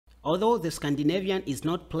Although the Scandinavian is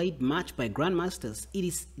not played much by grandmasters, it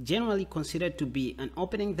is generally considered to be an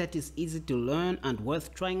opening that is easy to learn and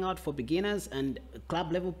worth trying out for beginners and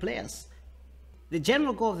club level players. The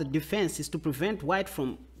general goal of the defense is to prevent white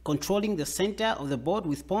from controlling the center of the board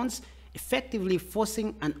with pawns, effectively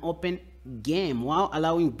forcing an open game while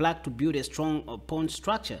allowing black to build a strong pawn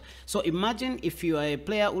structure. So imagine if you are a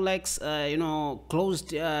player who likes closed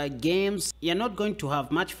games, you're not going to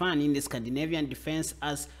have much fun in the Scandinavian defense,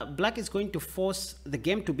 as black is going to force the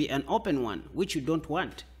game to be an open one, which you don't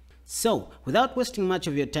want. So without wasting much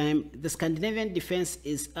of your time, the Scandinavian defense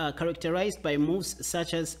is characterized by moves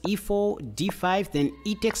such as e4, d5, then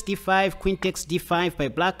e takes d5, queen takes d5 by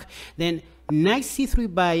black, then knight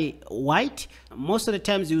c3 by white. Most of the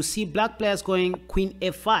times you see black players going queen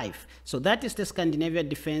f5. So that is the Scandinavian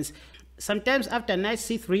defense. Sometimes after knight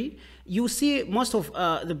c3, you see most of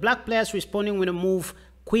the black players responding with a move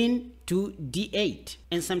queen to d8,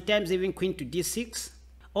 and sometimes even queen to d6,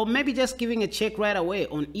 or maybe just giving a check right away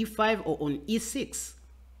on e5 or on e6.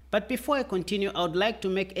 But before I continue, I would like to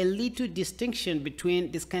make a little distinction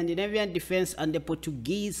between the Scandinavian defense and the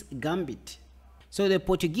Portuguese gambit. So the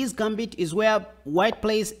Portuguese gambit is where white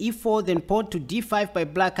plays e4, then pawn to d5 by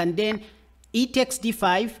black, and then e takes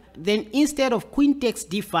d5. Then instead of queen takes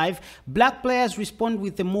d5, black players respond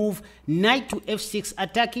with the move knight to f6,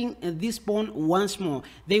 attacking this pawn once more.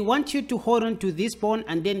 They want you to hold on to this pawn,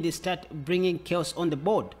 and then they start bringing chaos on the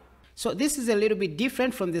board. So this is a little bit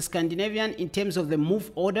different from the Scandinavian in terms of the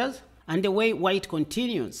move orders and the way white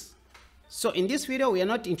continues. So in this video, we are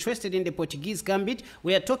not interested in the Portuguese gambit.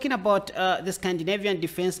 We are talking about the Scandinavian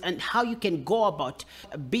defense and how you can go about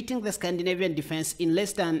beating the Scandinavian defense in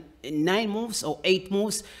less than 9 moves or 8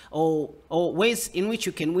 moves, or ways in which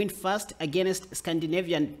you can win fast against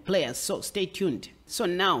Scandinavian players. So stay tuned. So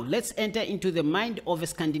now let's enter into the mind of a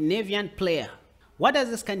Scandinavian player. What does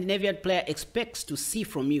a Scandinavian player expect to see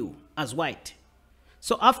from you as white?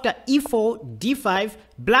 So after e4, d5,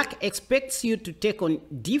 black expects you to take on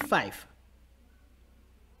d5,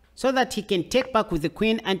 so that he can take back with the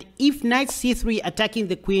queen. And if knight c3 attacking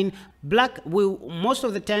the queen, black will most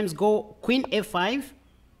of the times go queen f5.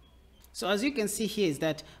 So as you can see here is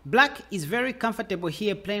that black is very comfortable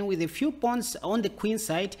here playing with a few pawns on the queen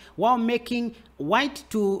side, while making white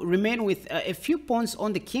to remain with a few pawns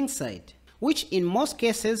on the king side, which in most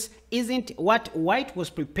cases isn't what white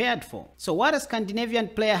was prepared for. So what a Scandinavian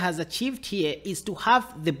player has achieved here is to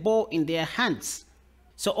have the ball in their hands.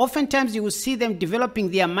 So oftentimes you will see them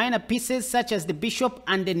developing their minor pieces such as the bishop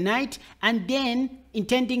and the knight, and then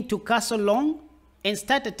intending to castle long and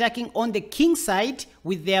start attacking on the king side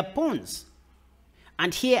with their pawns.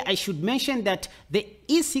 And here I should mention that the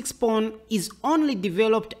e6 pawn is only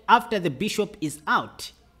developed after the bishop is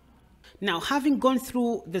out. Now, having gone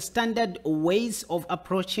through the standard ways of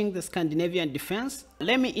approaching the Scandinavian defense,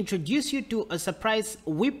 let me introduce you to a surprise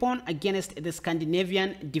weapon against the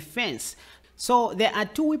Scandinavian defense. So there are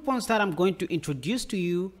 2 weapons that I'm going to introduce to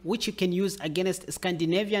you, which you can use against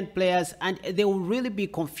Scandinavian players, and they will really be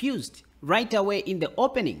confused right away in the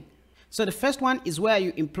opening. So the first one is where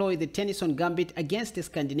you employ the Tennyson gambit against the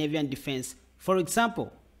Scandinavian defense. For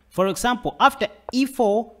example, after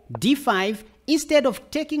e4, d5, instead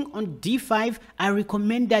of taking on d5, I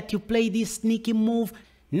recommend that you play this sneaky move,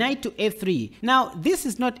 knight to f3. Now, this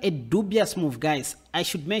is not a dubious move, guys. I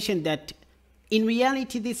should mention that in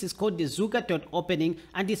reality, this is called the Zugatot opening,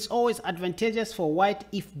 and it's always advantageous for white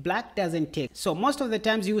if black doesn't take. So most of the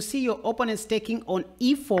times you will see your opponents taking on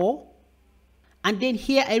e4, and then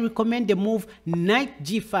here I recommend the move knight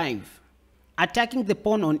g5, attacking the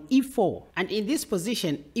pawn on e4. And in this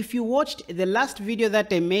position, if you watched the last video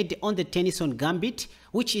that I made on the Tennyson gambit,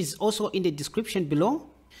 which is also in the description below,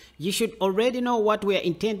 you should already know what we are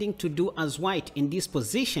intending to do as white in this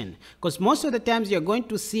position, because most of the times you're going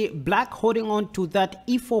to see black holding on to that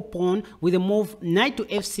e4 pawn with a move knight to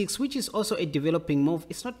f6, which is also a developing move.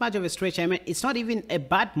 It's not much of a stretch. I mean, it's not even a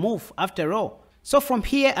bad move after all. So from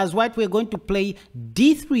here as white, we're going to play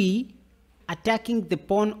d3, attacking the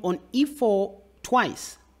pawn on e4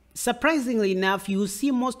 twice. Surprisingly enough, you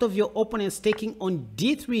see most of your opponents taking on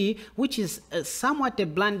d3, which is somewhat a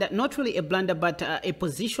blunder, not really a blunder, but a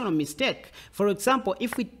positional mistake. For example,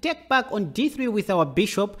 if we take back on d3 with our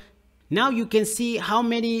bishop, now you can see how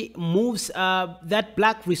many moves that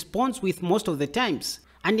black responds with most of the times.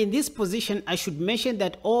 And in this position, I should mention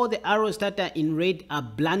that all the arrows that are in red are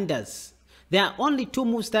blunders. There are only 2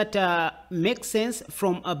 moves that make sense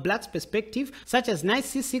from a black's perspective, such as knight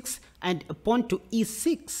c6 and pawn to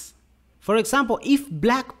e6. For example, if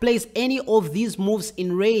black plays any of these moves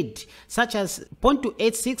in red, such as pawn to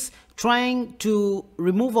h6, trying to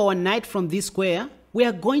remove our knight from this square, we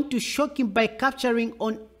are going to shock him by capturing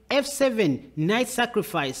on f7, knight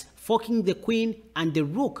sacrifice, forking the queen and the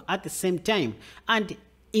rook at the same time. And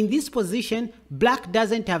in this position, black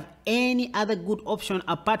doesn't have any other good option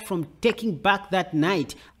apart from taking back that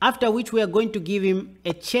knight, after which we are going to give him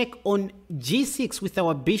a check on g6 with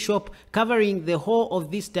our bishop, covering the whole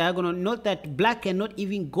of this diagonal. Note that black cannot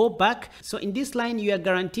even go back. So in this line, you are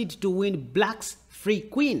guaranteed to win black's free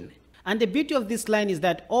queen. And the beauty of this line is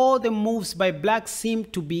that all the moves by black seem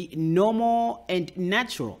to be normal and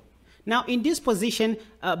natural. Now in this position,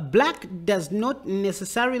 black does not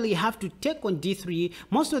necessarily have to take on d3.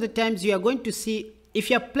 Most of the times you are going to see, if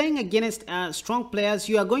you are playing against strong players,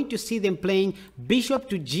 you are going to see them playing bishop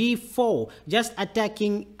to g4, just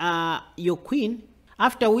attacking your queen,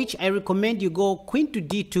 after which I recommend you go queen to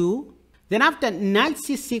d2. Then after knight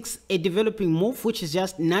c6, a developing move which is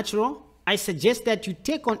just natural, I suggest that you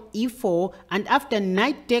take on e4, and after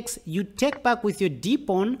knight takes, you take back with your d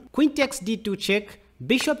pawn, queen takes d2 check,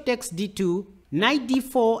 bishop takes d2, knight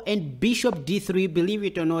d4, and bishop d3. Believe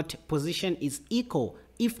it or not, position is equal,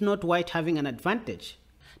 if not white having an advantage.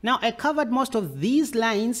 Now I covered most of these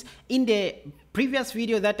lines in the previous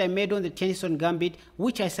video that I made on the Leonhardt Gambit,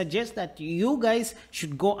 which I suggest that you guys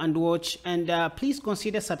should go and watch. And please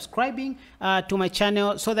consider subscribing to my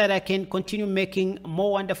channel so that I can continue making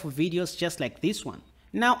more wonderful videos just like this one.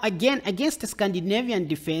 Now again, against the Scandinavian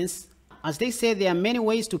defense, as they say, there are many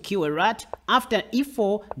ways to kill a rat. After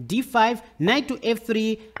e4, d5, knight to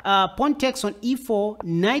f3, pawn takes on e4,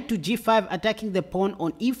 knight to g5, attacking the pawn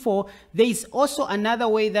on e4. There is also another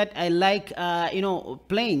way that I like,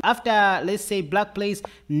 playing. After, let's say, black plays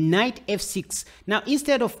knight f6. Now,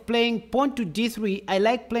 instead of playing pawn to d3, I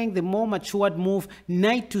like playing the more matured move,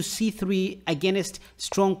 knight to c3 against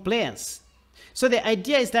strong players. So the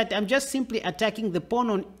idea is that I'm just simply attacking the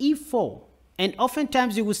pawn on e4. And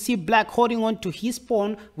oftentimes you will see black holding on to his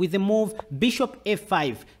pawn with the move bishop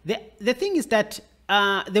f5. The thing is that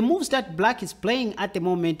the moves that black is playing at the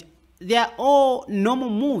moment, they are all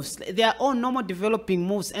normal moves. They are all normal developing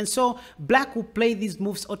moves. And so black will play these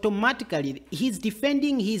moves automatically. He's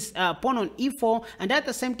defending his pawn on e4, and at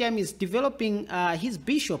the same time he's developing his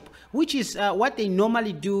bishop, which is what they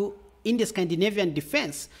normally do in the Scandinavian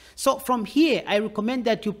defense. So from here, I recommend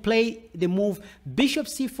that you play the move bishop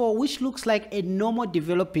c4, which looks like a normal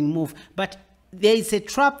developing move, but there is a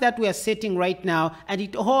trap that we are setting right now, and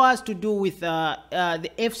it all has to do with the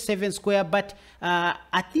f7 square. But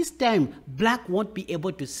at this time, black won't be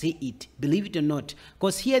able to see it, believe it or not,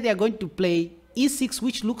 because here they are going to play e6,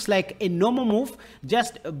 which looks like a normal move,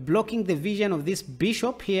 just blocking the vision of this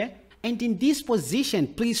bishop here. And in this position,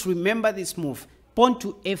 please remember this move, pawn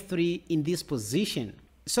to f3 in this position.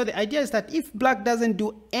 So the idea is that if black doesn't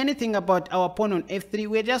do anything about our pawn on f3,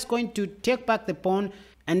 we're just going to take back the pawn.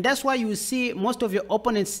 And that's why you see most of your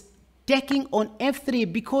opponents taking on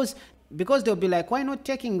f3, because they'll be like, why not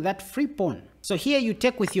taking that free pawn? So here you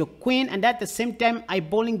take with your queen, and at the same time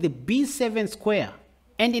eyeballing the b7 square.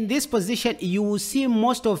 And in this position, you will see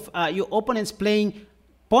most of your opponents playing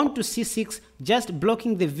pawn to c6, just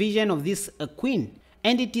blocking the vision of this queen.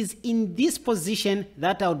 And it is in this position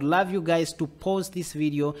that I would love you guys to pause this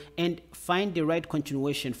video and find the right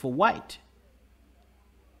continuation for white.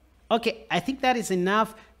 Okay, I think that is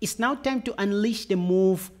enough. It's now time to unleash the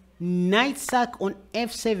move knight sack on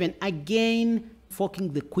f7, again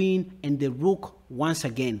forking the queen and the rook once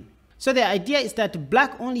again. So the idea is that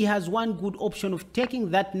black only has one good option of taking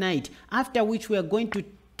that knight, after which we are going to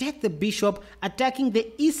take the bishop, attacking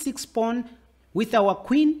the e6 pawn with our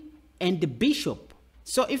queen and the bishop.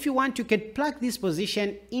 So if you want, you can plug this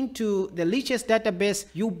position into the Lichess database.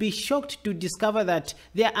 You'll be shocked to discover that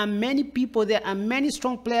there are many people, there are many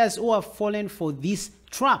strong players who have fallen for this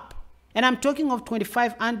trap. And I'm talking of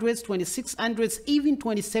 2500s, 2600s, even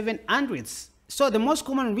 2700s. So the most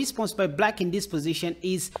common response by black in this position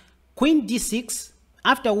is queen d6,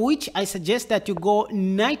 after which I suggest that you go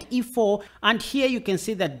knight e4, and here you can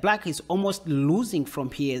see that black is almost losing from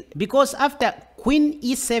here, because after queen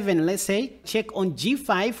e7, let's say, check on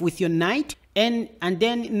g5 with your knight, and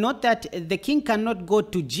then note that the king cannot go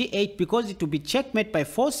to g8 because it will be checkmate by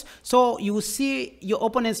force. So you will see your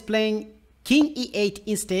opponents playing king e8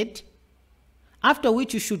 instead, after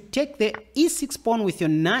which you should take the e6 pawn with your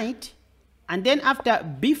knight, and then after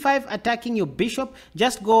b5 attacking your bishop,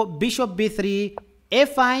 just go bishop b3,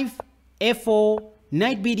 a5, a4,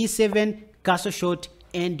 knight bd7, castle shot,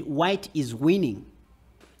 and white is winning.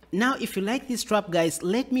 Now, if you like this trap, guys,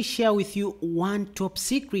 let me share with you one top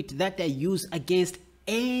secret that I use against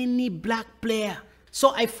any black player.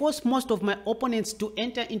 So I force most of my opponents to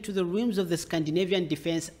enter into the realms of the Scandinavian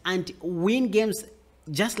defense and win games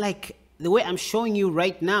just like the way I'm showing you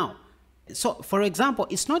right now. So for example,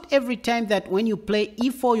 it's not every time that when you play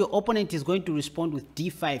e4 your opponent is going to respond with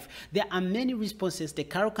d5. There are many responses: the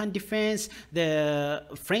Caro-Kann defense, the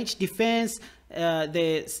French defense,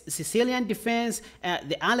 the Sicilian defense,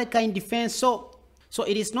 the Alekhine defense. So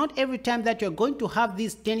it is not every time that you're going to have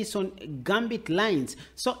these Tennyson Gambit lines.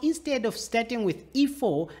 So instead of starting with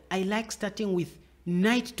e4, I like starting with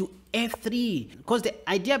knight to f3, because the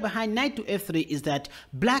idea behind knight to f3 is that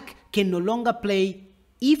black can no longer play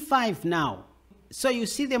e5 now. So you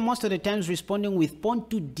see them most of the times responding with pawn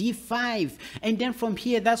to d5, and then from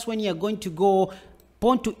here that's when you're going to go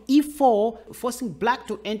pawn to e4, forcing black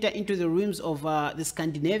to enter into the realms of the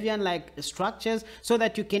Scandinavian like structures, so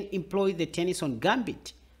that you can employ the Tennyson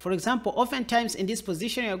Gambit. For example, oftentimes in this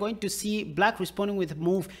position you're going to see black responding with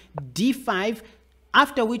move d5,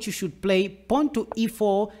 after which you should play pawn to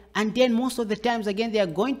e4, and then most of the times again they are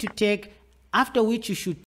going to take, after which you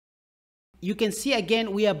should. You can see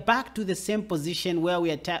again we are back to the same position where we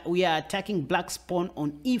are attacking black's pawn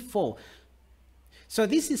on e4. So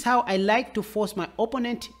this is how I like to force my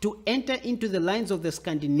opponent to enter into the lines of the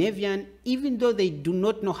Scandinavian, even though they do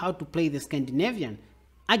not know how to play the Scandinavian.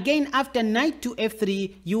 Again, after knight to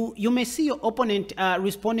f3, you may see your opponent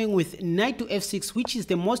responding with knight to f6, which is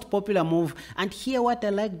the most popular move. And here what I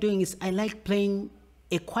like doing is I like playing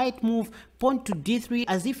a quiet move, pawn to d3,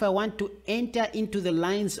 as if I want to enter into the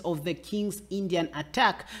lines of the king's Indian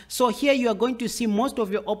attack. So here you are going to see most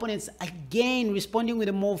of your opponents again responding with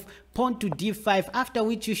a move pawn to d5, after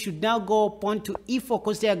which you should now go pawn to e4,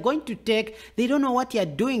 because they are going to take. They don't know what you are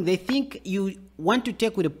doing. They think you want to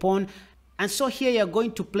take with a pawn. And so here you are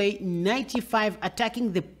going to play knight e5,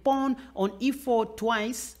 attacking the pawn on e4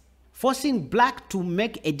 twice, forcing black to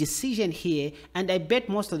make a decision here. And I bet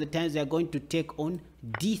most of the times they are going to take on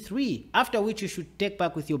d3, after which you should take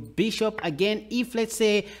back with your bishop. Again, if let's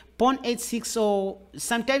say pawn h6, or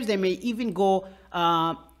sometimes they may even go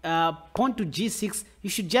pawn to g6, you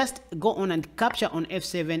should just go on and capture on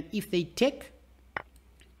f7. If they take,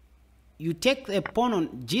 you take a pawn on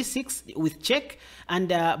g6 with check, and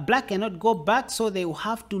black cannot go back, so they will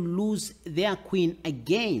have to lose their queen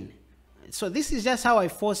again. So this is just how I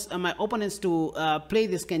force my opponents to play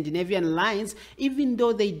the Scandinavian lines, even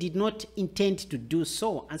though they did not intend to do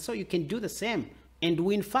so. And so you can do the same and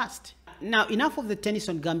win fast. Now, enough of the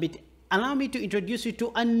Tennyson Gambit. Allow me to introduce you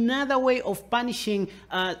to another way of punishing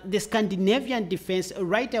the Scandinavian defense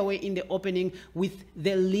right away in the opening with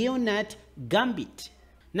the Leonhardt Gambit.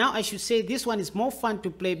 Now, I should say this one is more fun to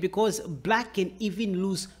play because black can even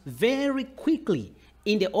lose very quickly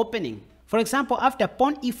in the opening. For example, after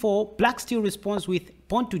pawn e4, black still responds with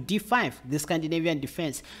pawn to d5, the Scandinavian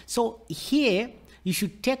defense. So here, you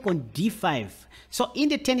should take on d5. So in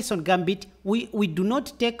the Tennyson Gambit, we do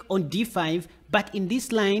not take on d5, but in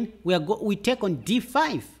this line, we take on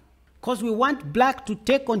d5. Because we want black to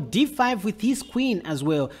take on d5 with his queen as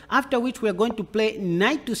well, after which we are going to play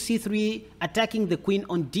knight to c3, attacking the queen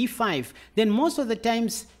on d5. Then most of the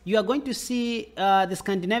times you are going to see the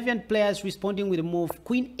Scandinavian players responding with a move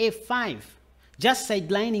queen a5, just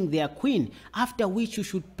sidelining their queen, after which you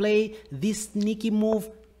should play this sneaky move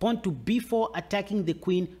pawn to b4, attacking the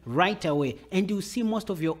queen right away. And you see most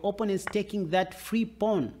of your opponents taking that free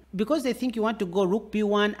pawn because they think you want to go rook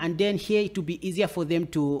b1, and then here it will be easier for them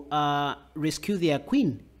to rescue their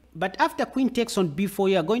queen. But after queen takes on b4,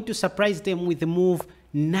 you are going to surprise them with the move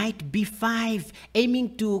knight b5,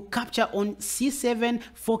 aiming to capture on c7,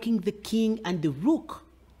 forking the king and the rook.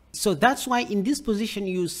 So that's why in this position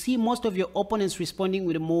you see most of your opponents responding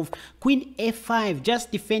with a move queen a5,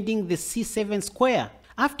 just defending the c7 square,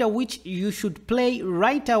 after which you should play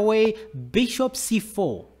right away bishop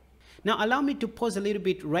c4. Now allow me to pause a little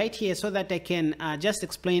bit right here so that I can just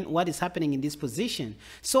explain what is happening in this position.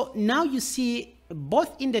 So now you see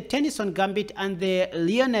both in the Tennyson Gambit and the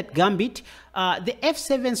Leonhardt Gambit, the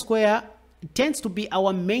f7 square tends to be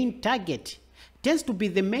our main target, tends to be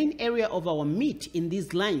the main area of our meat in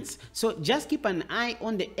these lines. So just keep an eye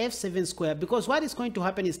on the f7 square, because what is going to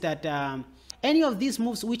happen is that any of these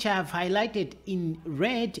moves which I have highlighted in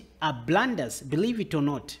red are blunders, believe it or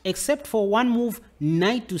not, except for one move,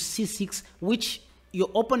 knight to c6, which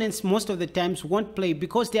your opponents most of the times won't play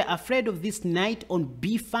because they're afraid of this knight on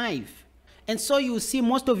b5. And so you see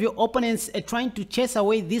most of your opponents trying to chase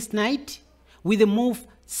away this knight with the move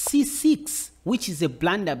c6, which is a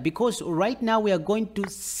blunder because right now we are going to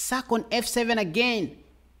sack on f7 again.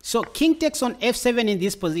 So king takes on f7 in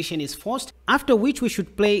this position is forced, after which we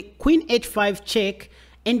should play queen h5 check.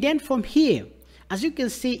 And then from here, as you can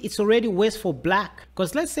see, it's already worse for black,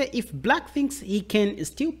 because let's say if black thinks he can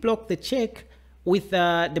still block the check With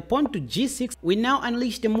the pawn to g6, we now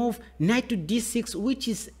unleash the move knight to d6, which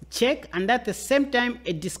is check, and at the same time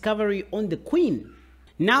a discovery on the queen.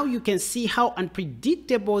 Now you can see how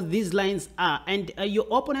unpredictable these lines are, and your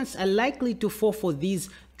opponents are likely to fall for these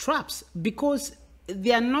traps because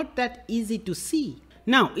they are not that easy to see.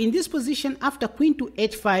 Now in this position, after queen to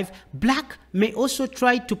h5, black may also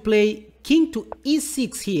try to play king to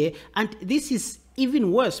e6 here, and this is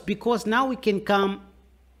even worse because now we can come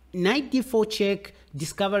knight d4 check,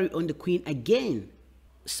 discovery on the queen again.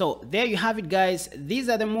 So there you have it, guys. These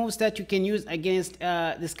are the moves that you can use against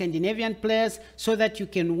the Scandinavian players so that you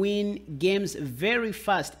can win games very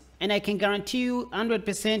fast. And I can guarantee you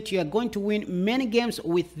 100% you are going to win many games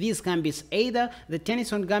with these gambits, either the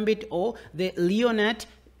Tennyson Gambit or the Leonhardt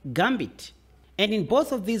Gambit. And in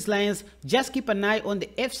both of these lines, just keep an eye on the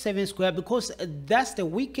f7 square because that's the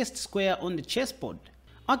weakest square on the chessboard.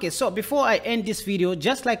 Okay, so before I end this video,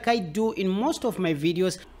 just like I do in most of my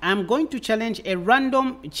videos, I'm going to challenge a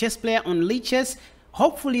random chess player on Lichess.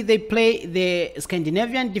 Hopefully they play the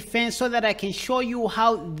Scandinavian defense so that I can show you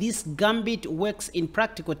how this gambit works in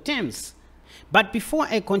practical terms. But before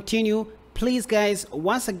I continue, please guys,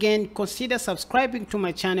 once again, consider subscribing to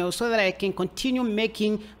my channel so that I can continue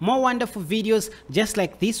making more wonderful videos just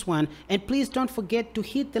like this one. And please don't forget to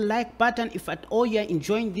hit the like button if at all you're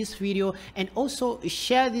enjoying this video, and also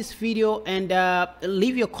share this video and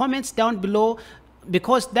leave your comments down below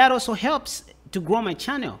because that also helps to grow my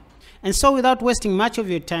channel. And so without wasting much of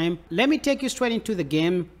your time, let me take you straight into the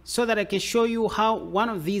game so that I can show you how one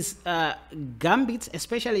of these gambits,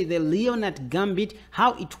 especially the Leonhardt Gambit,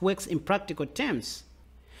 how it works in practical terms.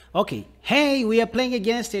 Okay, hey, we are playing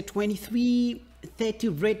against a 2330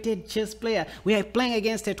 rated chess player. We are playing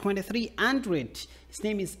against a 2300. His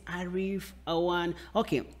name is Arif Awan.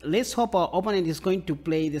 Okay, let's hope our opponent is going to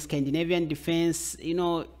play the Scandinavian defense. You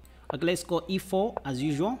know, okay, let's go e4 as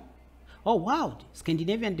usual. Oh wow,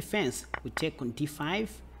 Scandinavian defense. We take on d5.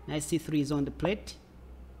 Knight c3 is on the plate.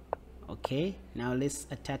 Okay, now let's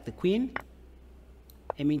attack the queen.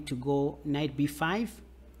 Aiming to go knight b5.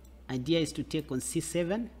 Idea is to take on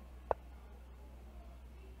c7.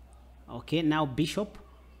 Okay, now bishop.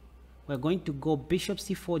 We're going to go bishop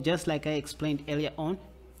c4 just like I explained earlier on.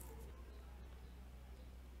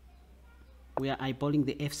 We are eyeballing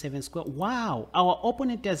the f7 square. Wow, our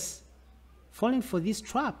opponent has fallen for this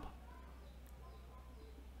trap.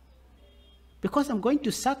 Because I'm going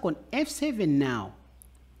to sack on f7 now.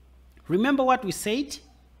 Remember what we said?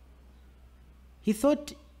 He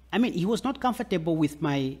thought, he was not comfortable with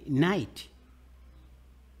my knight.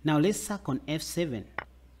 Now let's sack on f7.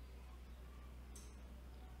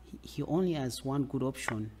 He only has one good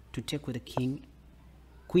option to take with the king.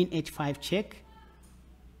 Queen h5 check.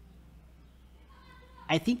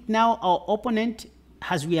 I think now our opponent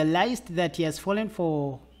has realized that he has fallen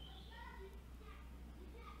for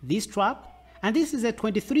this trap. And this is a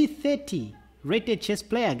 2330 rated chess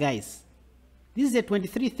player, guys. This is a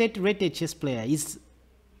 2330 rated chess player.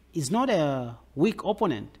 He's not a weak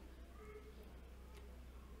opponent.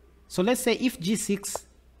 So let's say if g6,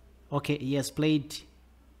 okay, he has played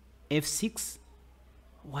f6.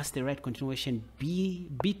 What's the right continuation?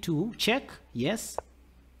 b2 check. Yes.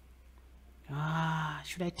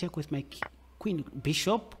 Should I take with my queen?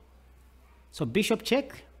 Bishop. So bishop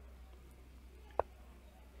check.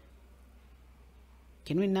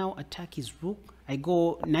 Can we now attack his rook? I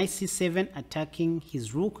go knight c7, attacking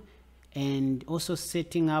his rook, and also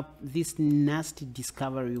setting up this nasty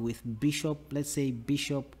discovery with bishop. Let's say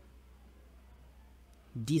bishop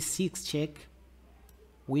d6 check,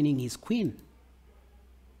 winning his queen.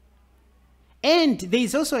 And there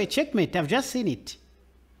is also a checkmate. I've just seen it.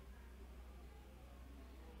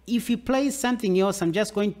 If he plays something else, I'm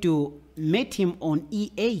just going to mate him on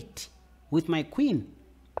e8 with my queen.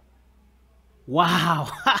 Wow.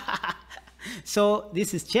 So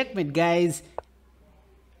this is checkmate, guys.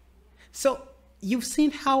 So you've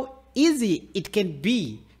seen how easy it can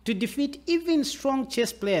be to defeat even strong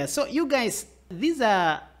chess players. So you guys, these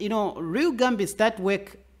are, real gambits that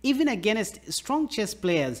work even against strong chess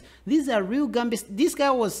players. These are real gambits. This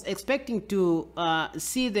guy was expecting to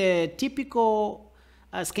see the typical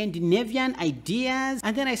Scandinavian ideas,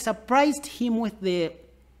 and then I surprised him with the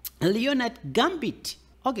Leonhardt Gambit.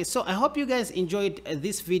 Okay, so I hope you guys enjoyed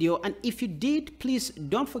this video, and if you did, please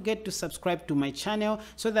don't forget to subscribe to my channel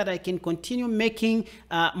so that I can continue making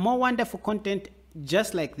more wonderful content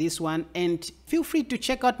just like this one. And feel free to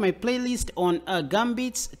check out my playlist on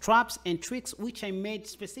gambits, traps and tricks, which I made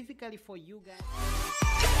specifically for you guys.